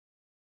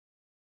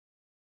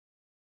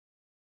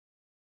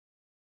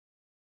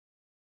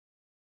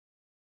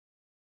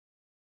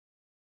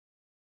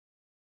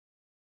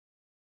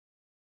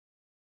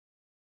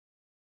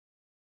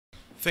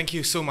Thank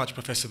you so much,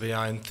 Professor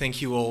Beya, and thank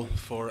you all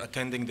for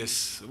attending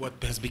this, what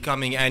has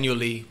becoming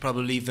annually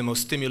probably the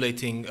most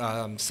stimulating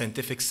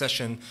scientific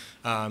session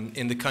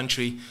in the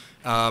country.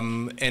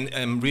 And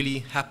I'm really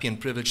happy and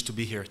privileged to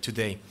be here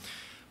today.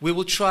 We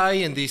will try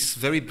in this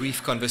very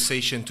brief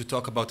conversation to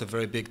talk about a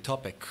very big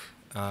topic,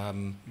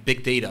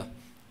 big data.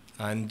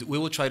 And we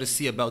will try to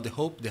see about the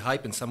hope, the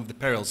hype, and some of the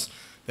perils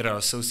that are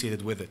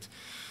associated with it.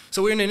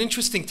 So we're in an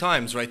interesting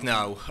times right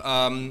now.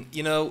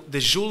 You know,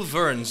 the Jules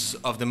Verne's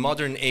of the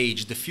modern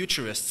age, the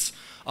futurists,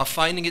 are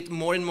finding it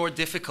more and more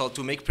difficult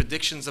to make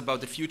predictions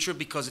about the future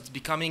because it's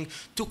becoming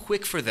too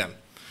quick for them.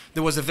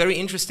 There was a very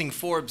interesting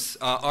Forbes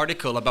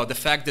article about the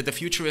fact that the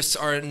futurists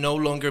are no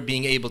longer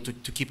being able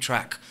to keep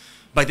track.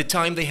 By the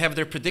time they have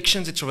their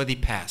predictions, it's already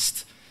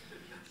past.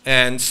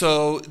 And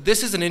so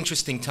this is an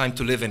interesting time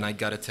to live in, I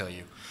gotta tell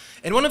you.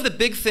 And one of the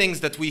big things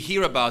that we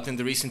hear about in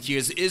the recent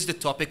years is the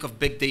topic of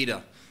big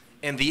data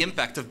and the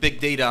impact of big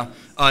data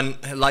on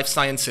life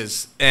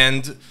sciences.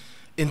 And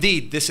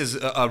indeed, this is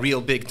a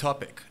real big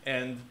topic.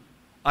 And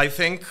I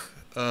think,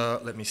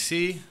 let me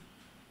see,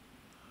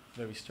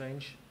 very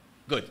strange,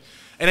 good.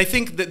 And I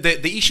think that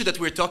the issue that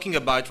we're talking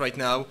about right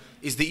now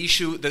is the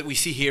issue that we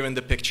see here in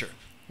the picture.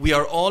 We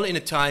are all in a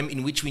time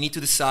in which we need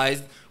to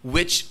decide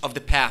which of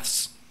the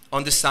paths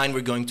on the sign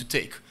we're going to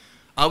take.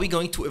 Are we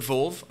going to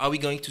evolve? Are we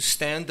going to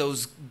stand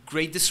those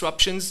great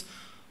disruptions?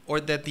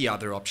 Or that the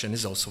other option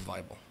is also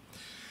viable?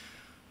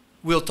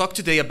 We'll talk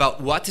today about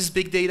what is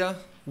big data,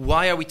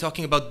 why are we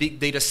talking about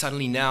big data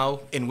suddenly now,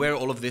 and where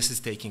all of this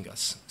is taking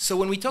us. So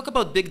when we talk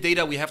about big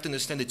data, we have to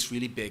understand it's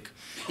really big.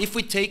 If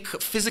we take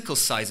physical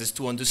sizes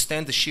to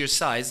understand the sheer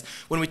size,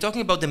 when we're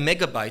talking about the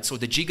megabytes or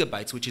the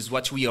gigabytes, which is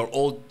what we are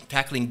all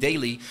tackling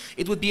daily,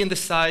 it would be in the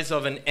size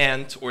of an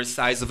ant or the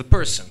size of a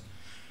person.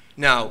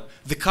 Now,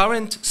 the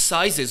current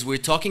sizes we're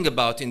talking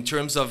about in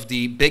terms of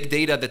the big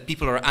data that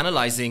people are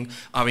analyzing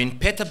are in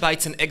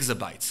petabytes and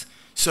exabytes.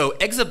 So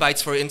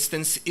exabytes, for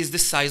instance, is the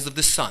size of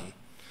the sun.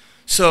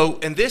 So,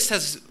 and this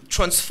has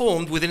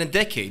transformed within a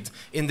decade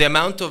in the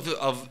amount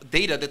of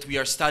data that we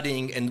are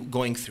studying and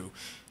going through.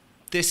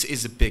 This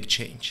is a big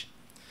change.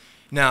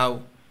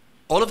 Now,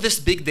 all of this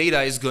big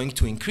data is going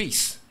to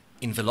increase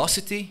in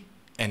velocity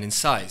and in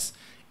size.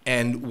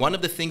 And one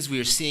of the things we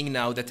are seeing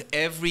now that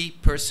every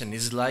person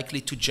is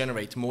likely to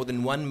generate more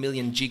than 1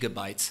 million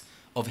gigabytes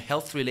of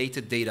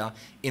health-related data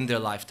in their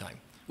lifetime,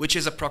 which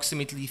is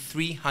approximately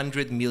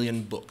 300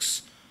 million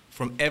books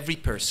from every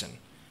person.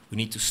 We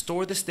need to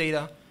store this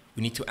data,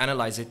 we need to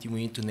analyze it, we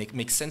need to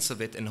make sense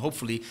of it, and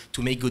hopefully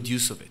to make good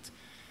use of it.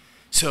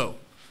 So,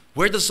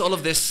 where does all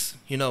of this,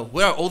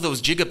 where are all those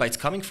gigabytes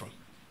coming from?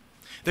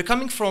 They're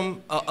coming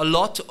from a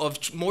lot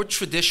of more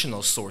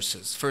traditional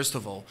sources, first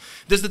of all.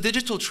 There's the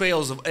digital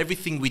trails of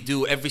everything we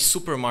do, every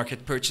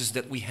supermarket purchase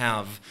that we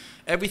have.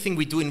 Everything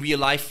we do in real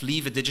life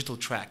leave a digital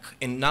track.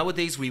 And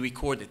nowadays we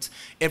record it.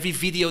 Every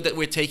video that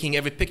we're taking,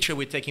 every picture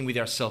we're taking with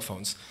our cell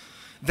phones.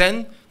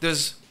 Then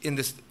there's,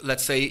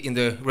 let's say in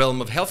the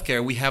realm of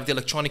healthcare, we have the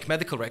electronic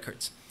medical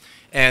records.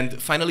 And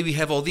finally we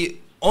have all the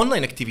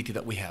online activity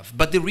that we have.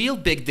 But the real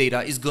big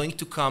data is going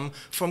to come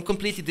from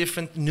completely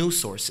different new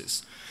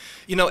sources.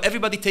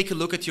 Everybody take a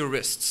look at your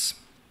wrists.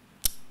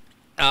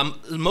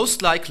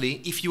 Most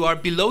likely, if you are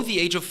below the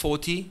age of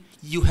 40,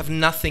 you have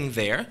nothing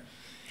there.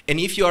 And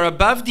if you are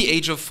above the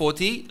age of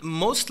 40,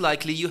 most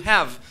likely you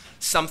have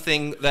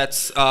something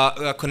that's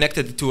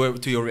connected to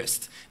your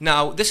wrist.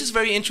 Now, this is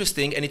very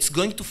interesting, and it's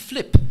going to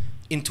flip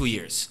in 2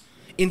 years.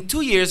 In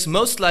 2 years,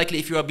 most likely,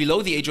 if you are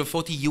below the age of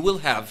 40, you will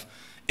have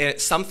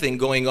something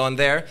going on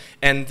there.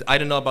 And I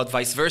don't know about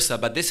vice versa,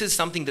 but this is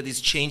something that is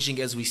changing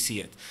as we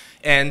see it.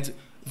 And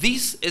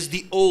this is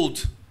the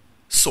old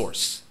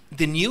source.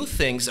 The new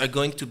things are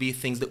going to be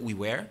things that we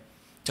wear,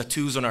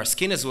 tattoos on our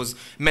skin, as was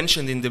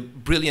mentioned in the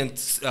brilliant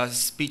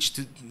speech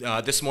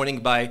this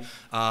morning by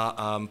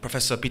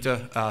Professor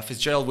Peter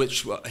Fitzgerald,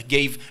 which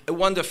gave a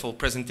wonderful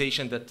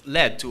presentation that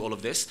led to all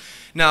of this.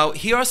 Now,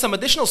 here are some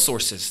additional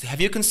sources.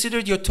 Have you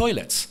considered your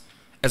toilets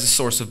as a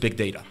source of big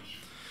data?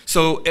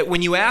 So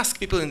when you ask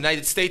people in the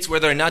United States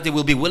whether or not they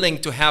will be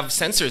willing to have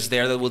sensors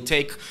there that will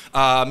take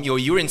your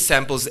urine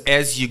samples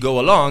as you go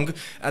along,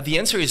 the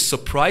answer is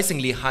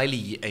surprisingly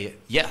highly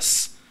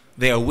yes.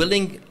 They are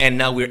willing, and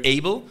now we're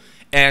able.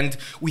 And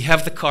we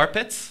have the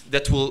carpets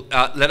that will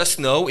let us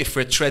know if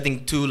we're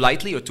treading too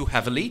lightly or too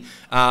heavily.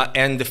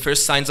 And the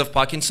first signs of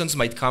Parkinson's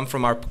might come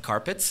from our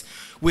carpets.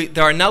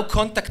 There are now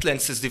contact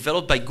lenses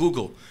developed by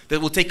Google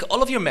that will take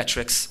all of your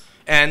metrics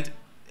and,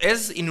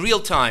 as in real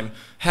time,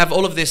 have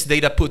all of this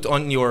data put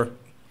on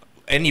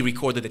any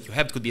recorder that you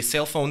have. It could be a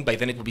cell phone, by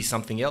then it will be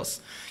something else.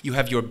 You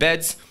have your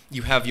beds,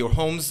 you have your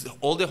homes,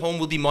 all the home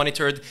will be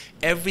monitored.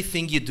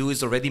 Everything you do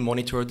is already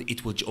monitored,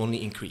 it will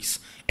only increase.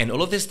 And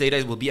all of this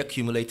data will be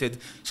accumulated,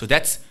 so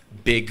that's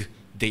big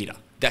data.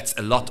 That's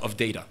a lot of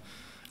data.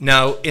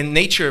 Now, in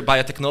Nature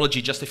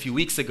Biotechnology just a few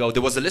weeks ago,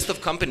 there was a list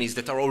of companies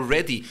that are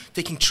already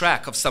taking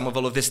track of some of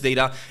all of this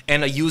data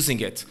and are using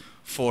it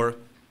for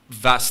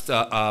vast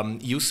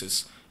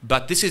uses.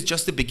 But this is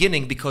just the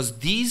beginning, because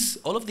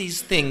all of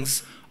these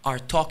things are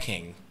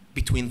talking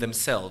between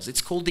themselves.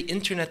 It's called the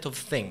Internet of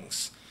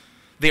Things.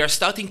 They are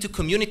starting to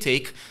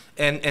communicate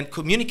and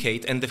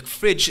communicate, and the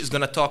fridge is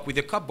going to talk with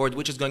your cupboard,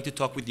 which is going to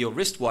talk with your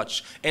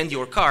wristwatch and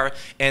your car,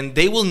 and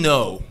they will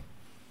know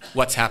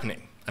what's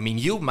happening. I mean,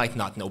 you might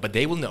not know, but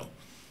they will know.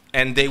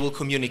 And they will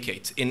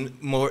communicate in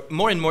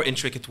more and more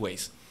intricate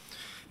ways.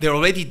 They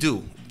already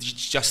do,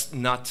 just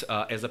not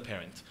as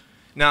apparent.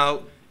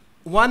 Now,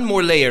 one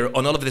more layer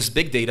on all of this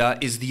big data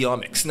is the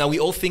omics. Now, we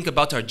all think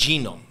about our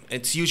genome.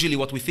 It's usually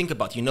what we think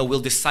about. You know, we'll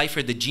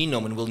decipher the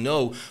genome and we'll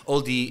know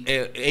all the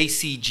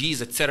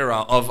ACGs, etc.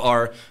 of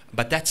our,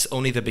 but that's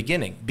only the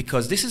beginning,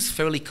 because this is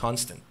fairly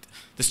constant.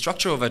 The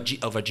structure of a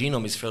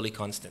genome is fairly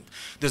constant.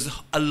 There's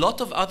a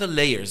lot of other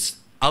layers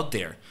out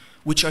there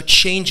which are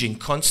changing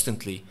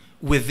constantly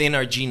within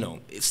our genome.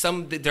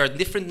 There are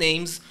different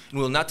names, and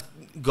we'll not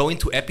go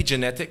into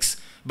epigenetics,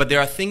 but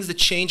there are things that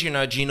change in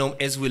our genome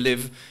as we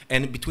live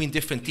and between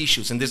different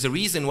tissues. And there's a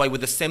reason why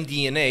with the same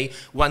DNA,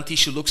 one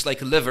tissue looks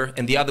like a liver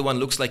and the other one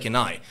looks like an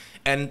eye.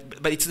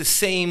 But it's the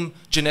same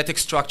genetic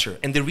structure.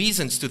 And the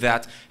reasons to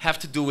that have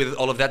to do with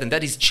all of that, and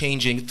that is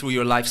changing through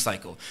your life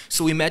cycle.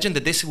 So imagine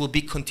that this will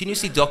be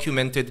continuously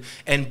documented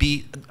and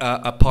be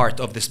a part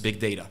of this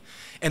big data.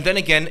 And then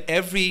again,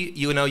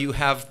 you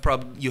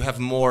have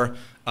more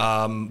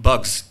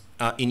bugs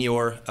in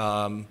your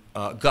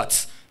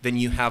guts than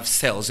you have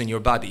cells in your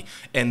body.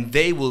 And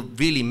they will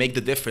really make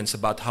the difference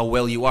about how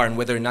well you are and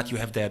whether or not you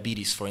have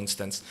diabetes, for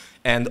instance.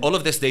 And all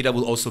of this data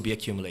will also be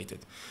accumulated.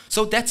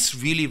 So that's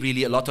really,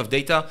 really a lot of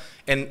data.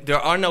 And there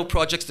are now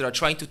projects that are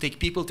trying to take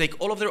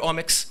all of their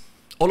omics,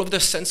 all of their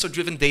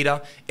sensor-driven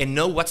data, and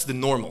know what's the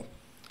normal.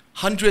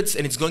 Hundreds,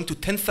 and it's going to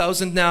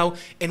 10,000 now,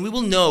 and we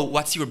will know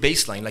what's your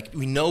baseline. Like,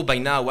 we know by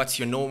now what's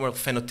your normal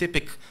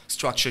phenotypic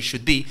structure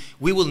should be.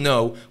 We will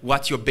know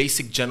what your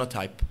basic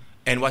genotype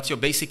and what your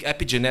basic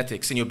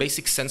epigenetics and your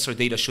basic sensor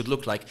data should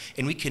look like,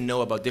 and we can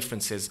know about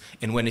differences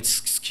and when it's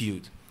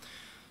skewed.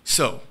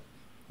 So,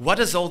 what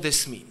does all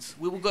this mean?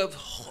 We will go a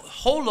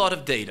whole lot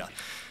of data.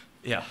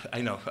 Yeah,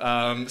 I know.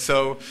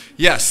 So,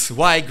 yes,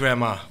 why,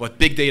 Grandma? What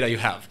big data you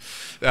have?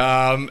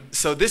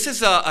 So this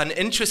is an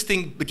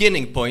interesting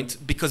beginning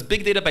point, because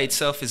big data by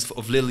itself is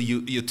of little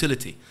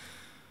utility.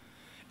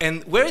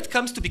 And where it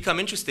comes to become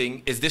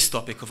interesting is this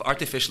topic of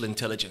artificial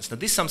intelligence. Now,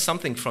 this is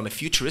something from a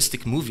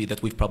futuristic movie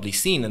that we've probably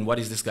seen, and what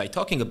is this guy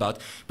talking about?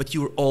 But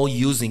you're all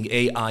using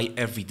AI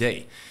every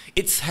day.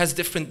 It has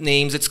different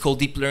names. It's called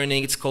deep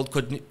learning. It's called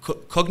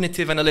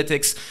cognitive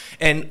analytics.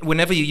 And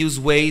whenever you use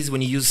Waze,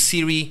 when you use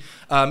Siri,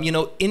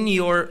 in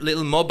your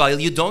little mobile,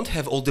 you don't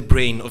have all the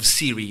brain of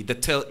Siri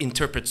that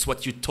interprets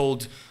what you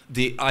told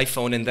the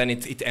iPhone, and then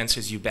it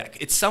answers you back.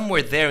 It's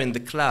somewhere there in the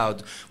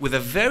cloud with a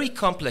very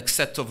complex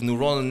set of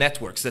neural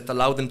networks that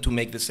allow them to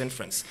make this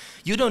inference.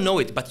 You don't know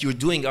it, but you're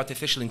doing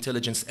artificial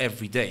intelligence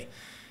every day.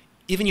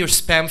 Even your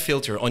spam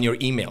filter on your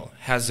email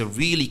has a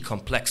really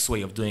complex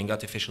way of doing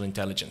artificial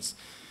intelligence.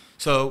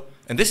 So,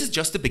 and this is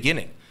just the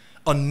beginning.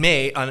 On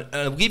May,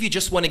 I'll give you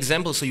just one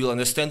example so you'll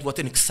understand what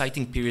an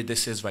exciting period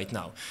this is right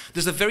now.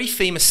 There's a very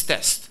famous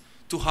test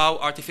to how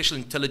artificial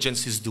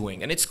intelligence is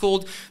doing, and it's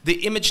called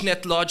the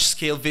ImageNet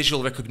Large-Scale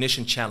Visual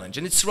Recognition Challenge,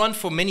 and it's run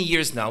for many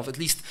years now, at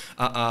least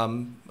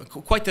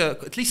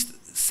at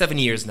least 7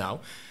 years now,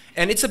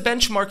 and it's a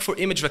benchmark for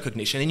image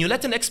recognition. And you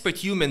let an expert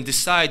human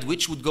decide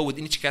which would go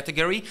within each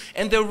category,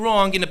 and they're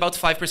wrong in about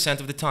 5%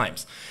 of the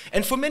times.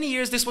 And for many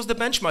years, this was the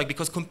benchmark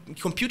because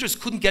computers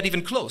couldn't get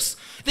even close.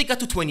 They got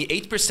to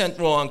 28%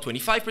 wrong,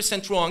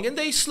 25% wrong, and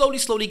they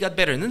slowly got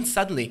better. And then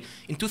suddenly,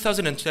 in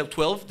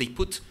 2012, they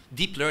put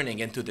deep learning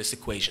into this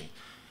equation.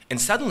 And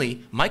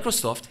suddenly,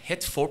 Microsoft hit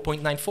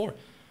 4.94.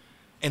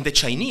 And the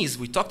Chinese,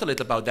 we talked a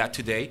little about that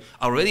today,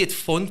 are already at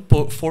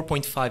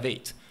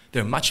 4.58.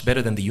 They're much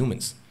better than the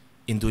humans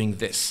in doing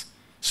this.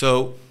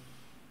 So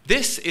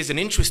this is an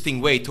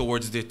interesting way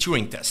towards the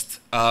Turing test.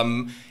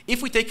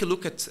 If we take a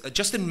look at,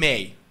 just in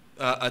May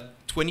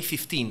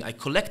 2015, I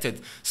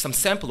collected some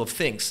sample of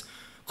things.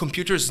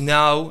 Computers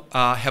now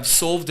have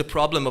solved the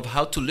problem of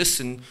how to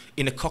listen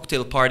in a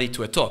cocktail party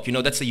to a talk. You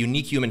know, that's a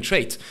unique human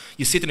trait.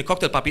 You sit in a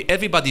cocktail party,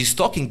 everybody's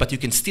talking, but you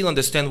can still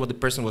understand what the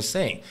person was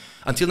saying.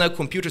 Until now,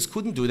 computers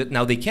couldn't do that.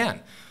 Now they can.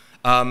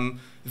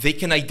 They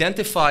can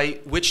identify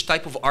which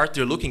type of art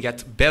they're looking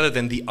at better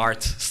than the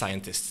art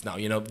scientists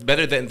now,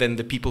 better than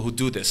the people who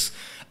do this.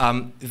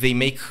 They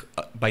make,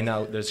 by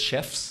now, there's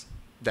chefs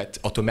that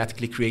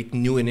automatically create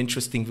new and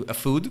interesting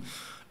food.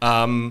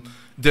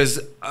 There's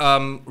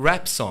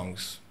rap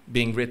songs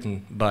being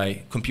written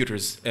by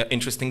computers,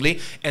 interestingly.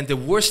 And the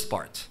worst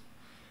part,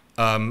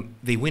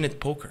 they win at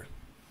poker.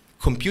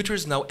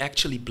 Computers now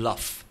actually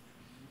bluff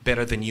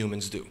better than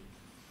humans do.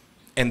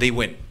 And they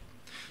win.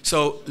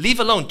 So leave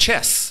alone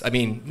chess. I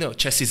mean, no,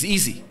 chess is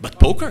easy, but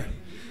poker?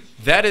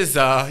 That is,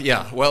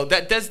 well,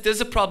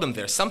 there's a problem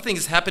there. Something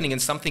is happening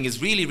and something is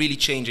really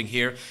changing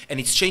here, and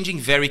it's changing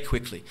very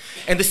quickly.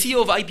 And the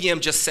CEO of IBM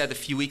just said a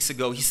few weeks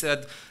ago, she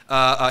said,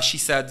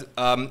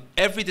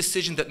 every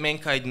decision that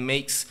mankind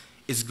makes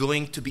is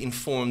going to be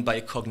informed by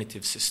a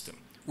cognitive system.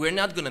 We're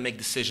not going to make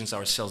decisions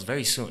ourselves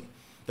very soon.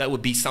 That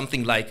would be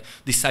something like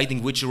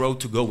deciding which road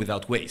to go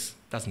without Waze.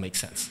 Doesn't make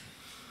sense.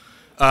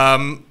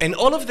 And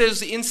all of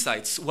those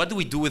insights, what do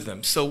we do with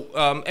them? So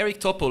Eric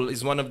Topol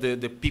is one of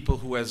the people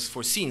who has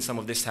foreseen some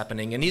of this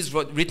happening, and he's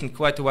written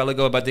quite a while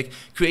ago about the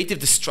creative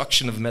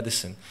destruction of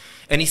medicine.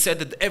 And he said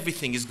that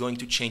everything is going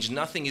to change.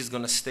 Nothing is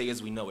going to stay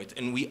as we know it.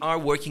 And we are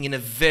working in a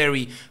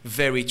very,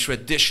 very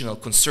traditional,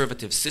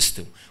 conservative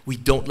system. We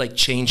don't like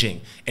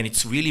changing. And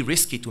it's really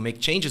risky to make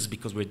changes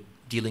because we're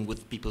dealing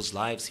with people's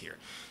lives here.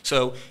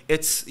 So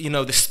it's, you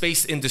know, the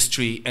space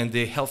industry and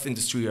the health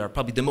industry are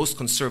probably the most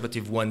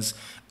conservative ones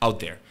out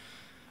there.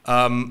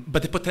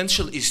 But the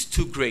potential is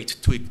too great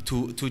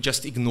to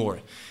just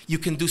ignore. You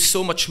can do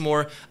so much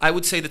more. I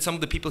would say that some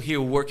of the people here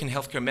who work in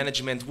healthcare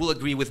management will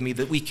agree with me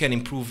that we can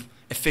improve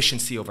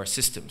efficiency of our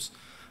systems.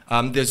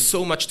 There's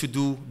so much to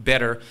do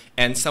better,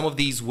 and some of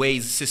these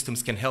ways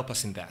systems can help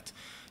us in that.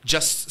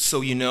 Just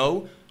so you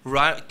know,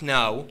 right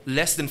now,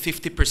 less than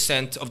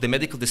 50% of the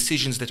medical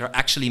decisions that are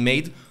actually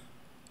made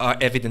are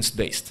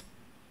evidence-based.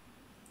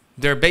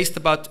 They're based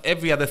about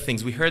every other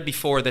things. We heard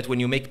before that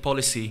when you make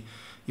policy,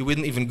 you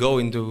wouldn't even go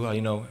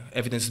into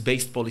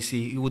evidence-based policy.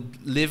 You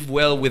would live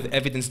well with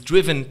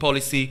evidence-driven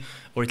policy,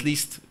 or at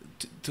least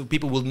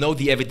people will know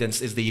the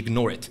evidence as they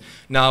ignore it.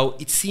 Now,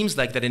 it seems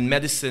like that in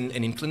medicine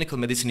and in clinical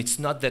medicine, it's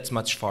not that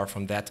much far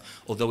from that,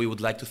 although we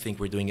would like to think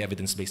we're doing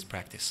evidence-based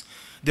practice.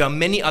 There are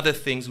many other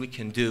things we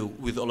can do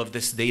with all of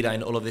this data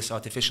and all of this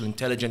artificial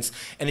intelligence,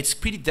 and it's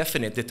pretty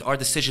definite that our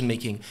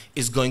decision-making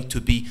is going to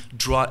be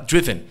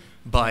driven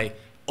by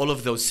all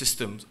of those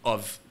systems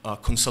of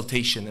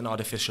consultation and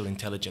artificial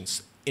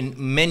intelligence in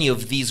many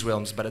of these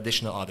realms, but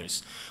additional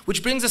others.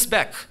 Which brings us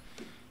back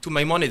to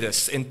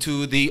Maimonides and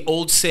to the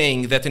old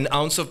saying that an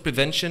ounce of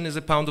prevention is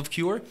a pound of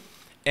cure.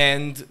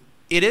 And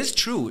it is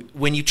true.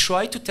 When you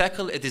try to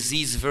tackle a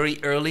disease very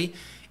early,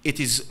 it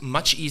is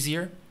much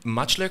easier,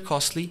 much less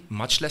costly,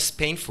 much less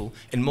painful,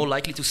 and more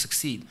likely to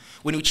succeed.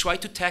 When we try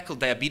to tackle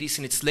diabetes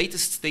in its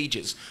latest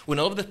stages, when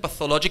all of the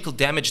pathological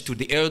damage to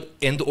the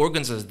end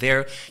organs are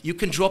there, you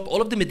can drop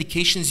all of the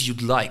medications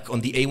you'd like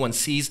on the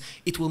A1Cs.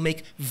 It will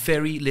make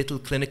very little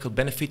clinical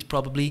benefit,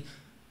 probably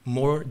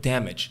more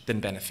damage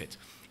than benefit.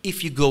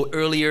 If you go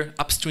earlier,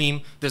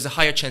 upstream, there's a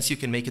higher chance you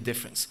can make a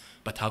difference.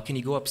 But how can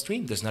you go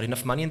upstream? There's not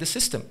enough money in the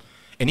system.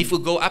 And if we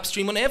go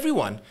upstream on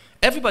everyone,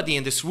 everybody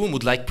in this room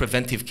would like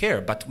preventive care,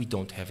 but we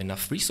don't have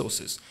enough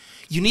resources.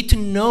 You need to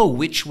know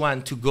which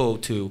one to go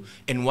to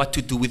and what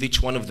to do with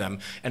each one of them.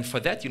 And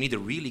for that, you need a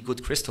really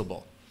good crystal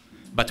ball.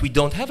 But we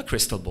don't have a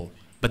crystal ball.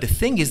 But the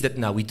thing is that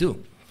now we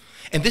do.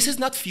 And this is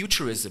not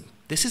futurism.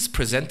 This is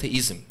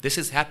presenteism. This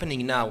is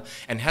happening now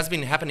and has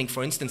been happening.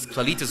 For instance,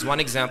 Clalit is one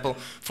example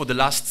for the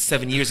last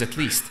 7 years at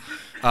least.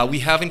 We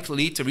have in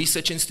Clalit a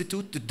research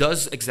institute that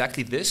does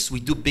exactly this. We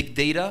do big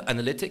data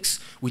analytics.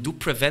 We do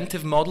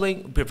preventive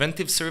modeling,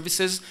 preventive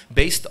services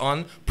based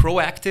on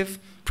proactive,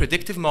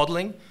 predictive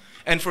modeling.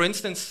 And for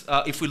instance,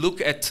 if we look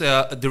at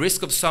the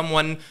risk of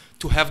someone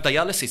to have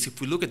dialysis,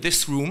 if we look at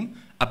this room,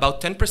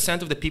 about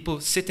 10% of the people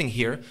sitting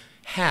here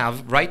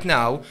have right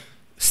now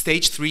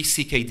stage 3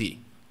 CKD,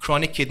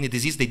 chronic kidney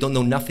disease they don't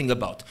know nothing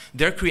about.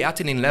 Their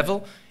creatinine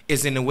level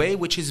is in a way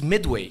which is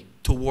midway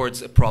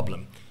towards a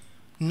problem.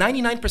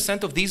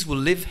 99% of these will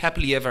live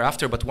happily ever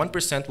after, but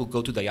 1% will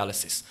go to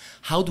dialysis.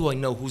 How do I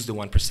know who's the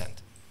 1%?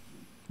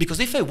 Because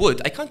if I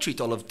would, I can't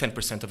treat all of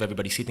 10% of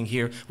everybody sitting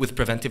here with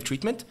preventive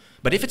treatment.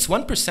 But if it's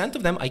 1%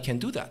 of them, I can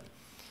do that.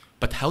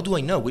 But how do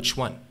I know which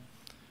one?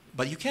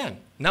 But you can.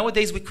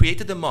 Nowadays, we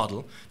created a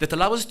model that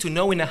allows us to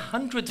know in a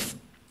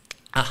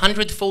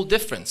hundredfold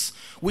difference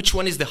which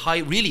one is the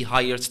really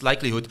highest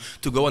likelihood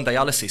to go on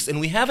dialysis. And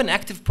we have an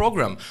active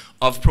program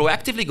of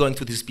proactively going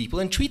to these people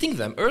and treating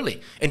them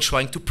early and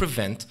trying to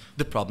prevent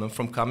the problem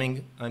from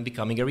coming and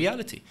becoming a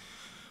reality.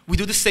 We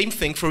do the same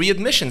thing for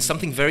readmission,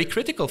 something very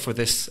critical for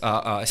this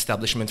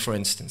establishment, for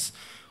instance.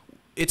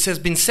 It has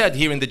been said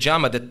here in the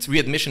JAMA that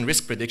readmission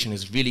risk prediction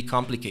is really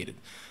complicated.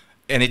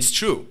 And it's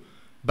true.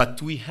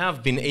 But we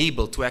have been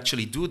able to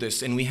actually do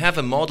this, and we have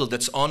a model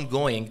that's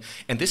ongoing,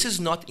 and this is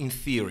not in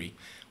theory.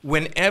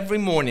 When every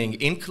morning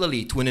in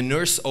Clalit, when a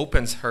nurse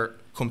opens her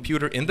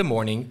computer in the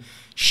morning,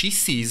 she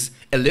sees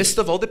a list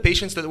of all the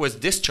patients that was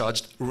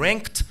discharged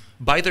ranked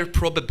by their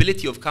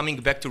probability of coming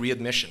back to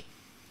readmission.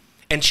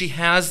 And she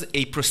has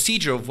a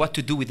procedure of what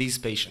to do with these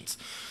patients.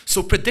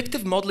 So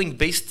predictive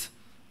modeling-based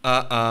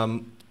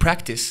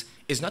practice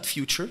is not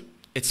future,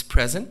 it's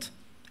present.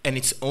 And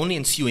it's only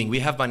ensuing. We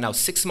have by now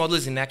 6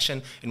 models in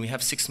action, and we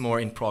have 6 more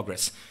in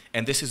progress.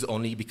 And this is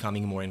only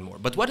becoming more and more.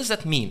 But what does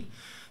that mean?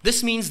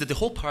 This means that the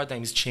whole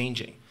paradigm is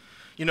changing.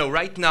 You know,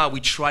 right now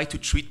we try to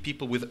treat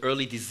people with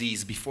early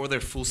disease before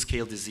their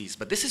full-scale disease.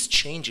 But this is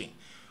changing.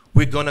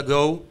 We're going to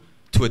go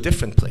to a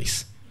different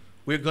place.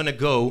 We're going to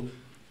go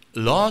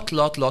lot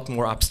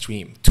more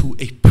upstream to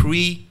a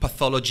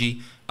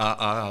pre-pathology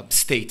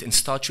state and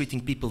start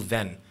treating people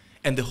then.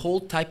 And the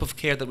whole type of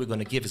care that we're going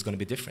to give is going to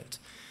be different.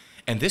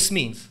 And this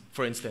means,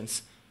 for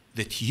instance,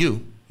 that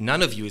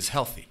none of you is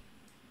healthy.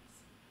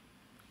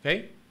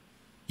 Okay?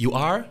 You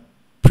are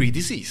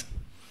pre-disease.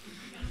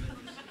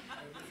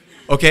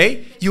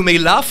 Okay? You may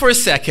laugh for a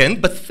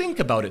second, but think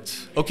about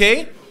it.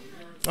 Okay?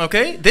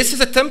 Okay? This is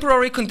a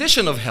temporary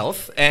condition of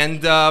health,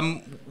 and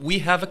we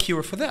have a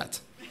cure for that.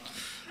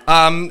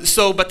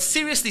 But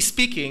seriously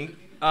speaking,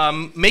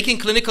 making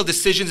clinical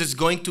decisions is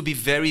going to be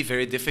very,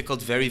 very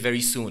difficult very,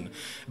 very soon.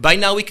 By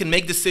now, we can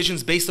make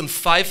decisions based on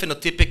 5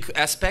 phenotypic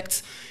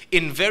aspects.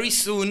 In very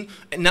soon,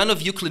 none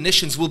of you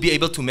clinicians will be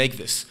able to make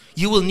this.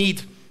 You will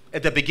need,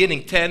 at the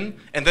beginning, 10,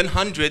 and then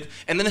 100,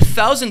 and then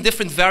 1,000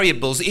 different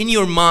variables in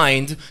your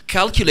mind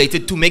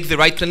calculated to make the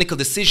right clinical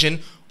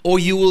decision, or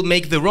you will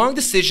make the wrong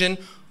decision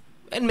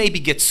and maybe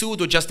get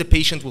sued, or just the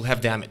patient will have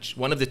damage.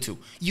 One of the two.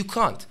 You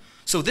can't.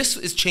 So this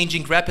is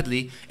changing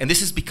rapidly, and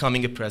this is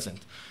becoming a present.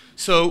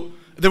 So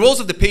the roles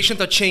of the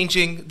patient are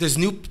changing. There's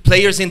new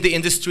players in the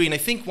industry. And I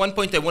think one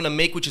point I want to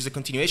make, which is a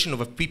continuation of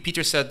what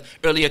Peter said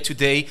earlier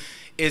today,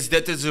 is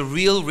that there's a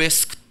real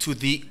risk to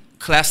the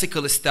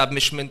classical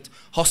establishment,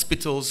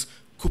 hospitals,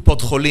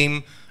 kupot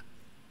cholim.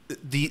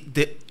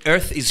 The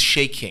earth is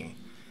shaking,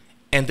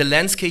 and the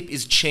landscape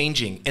is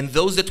changing. And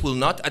those that will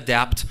not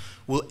adapt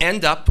will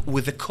end up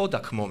with a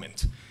Kodak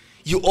moment.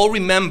 You all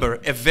remember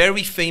a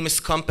very famous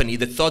company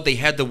that thought they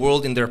had the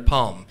world in their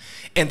palm.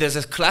 And there's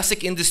a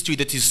classic industry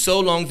that is so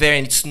long there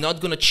and it's not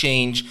going to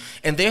change.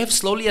 And they have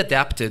slowly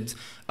adapted.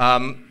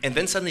 And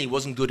then suddenly it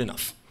wasn't good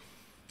enough.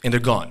 And they're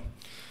gone.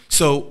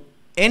 So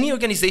any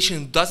organization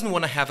who doesn't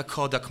want to have a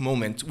Kodak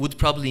moment would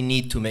probably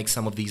need to make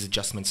some of these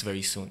adjustments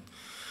very soon.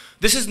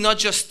 This is not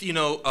just, you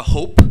know, a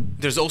hope.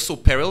 There's also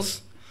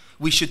perils.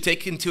 We should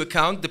take into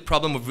account the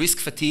problem of risk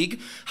fatigue.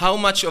 How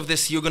much of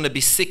this you're going to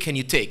be sick can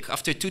you take?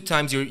 After 2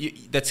 times,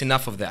 that's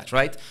enough of that,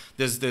 right?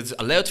 There's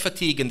alert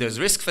fatigue and there's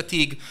risk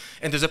fatigue.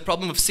 And there's a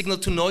problem of signal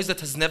to noise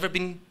that has never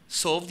been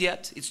solved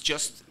yet. It's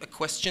just a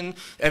question.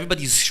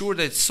 Everybody's sure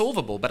that it's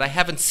solvable, but I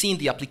haven't seen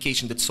the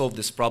application that solved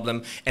this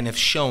problem and have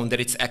shown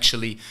that it's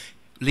actually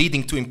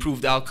leading to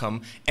improved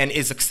outcome and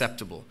is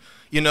acceptable.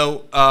 You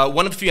know,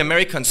 1 of 3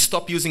 Americans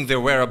stopped using their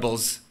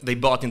wearables they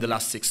bought in the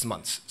last 6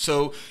 months.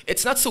 So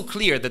it's not so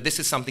clear that this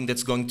is something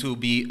that's going to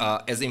be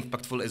as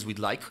impactful as we'd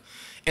like.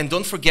 And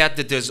don't forget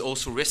that there's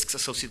also risks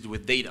associated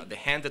with data. The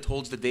hand that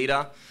holds the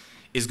data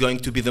is going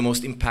to be the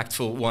most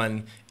impactful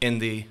one in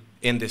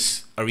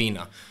this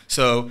arena.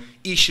 So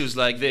issues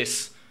like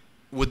this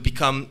would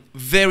become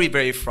very,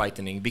 very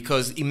frightening,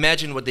 because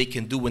imagine what they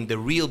can do when the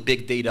real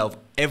big data of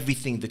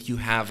everything that you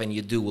have and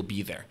you do will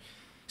be there.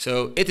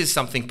 So it is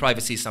something,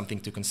 privacy is something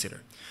to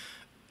consider.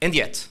 And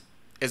yet,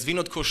 as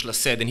Vinod Kushla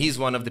said, and he's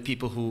one of the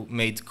people who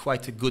made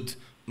quite a good,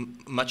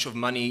 much of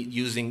money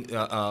using,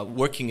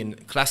 working in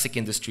classic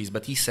industries,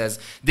 but he says,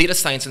 data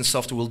science and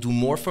software will do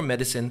more for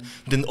medicine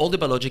than all the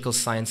biological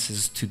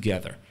sciences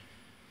together.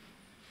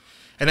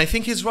 And I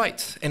think he's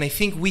right. And I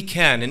think we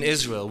can, in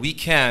Israel, we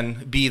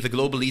can be the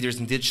global leaders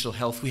in digital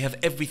health. We have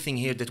everything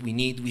here that we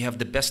need. We have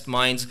the best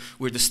minds.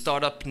 We're the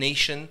startup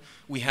nation.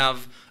 We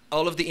have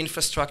all of the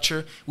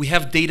infrastructure. We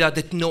have data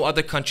that no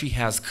other country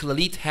has.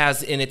 Clalit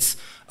has in its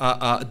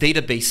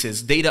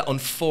databases data on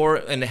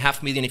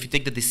 4.5 million, if you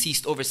take the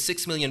deceased, over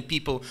 6 million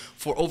people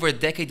for over a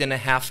decade and a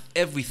half,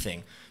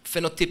 everything.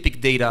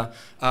 Phenotypic data,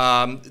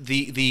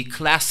 the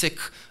classic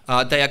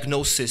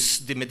diagnosis,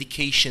 the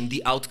medication,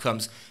 the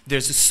outcomes.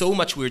 There's so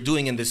much we're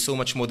doing, and there's so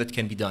much more that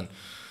can be done.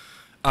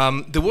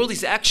 The world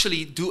is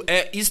actually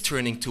is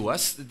turning to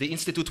us. The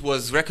Institute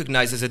was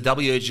recognized as a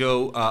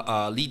WHO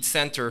lead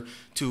center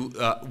to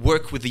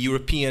work with the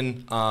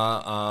European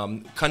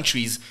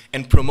countries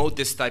and promote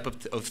this type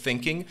of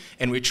thinking,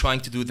 and we're trying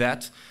to do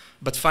that.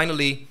 But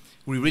finally,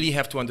 we really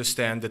have to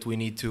understand that we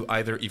need to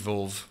either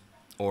evolve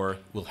or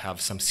we'll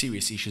have some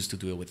serious issues to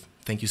deal with.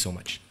 Thank you so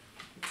much.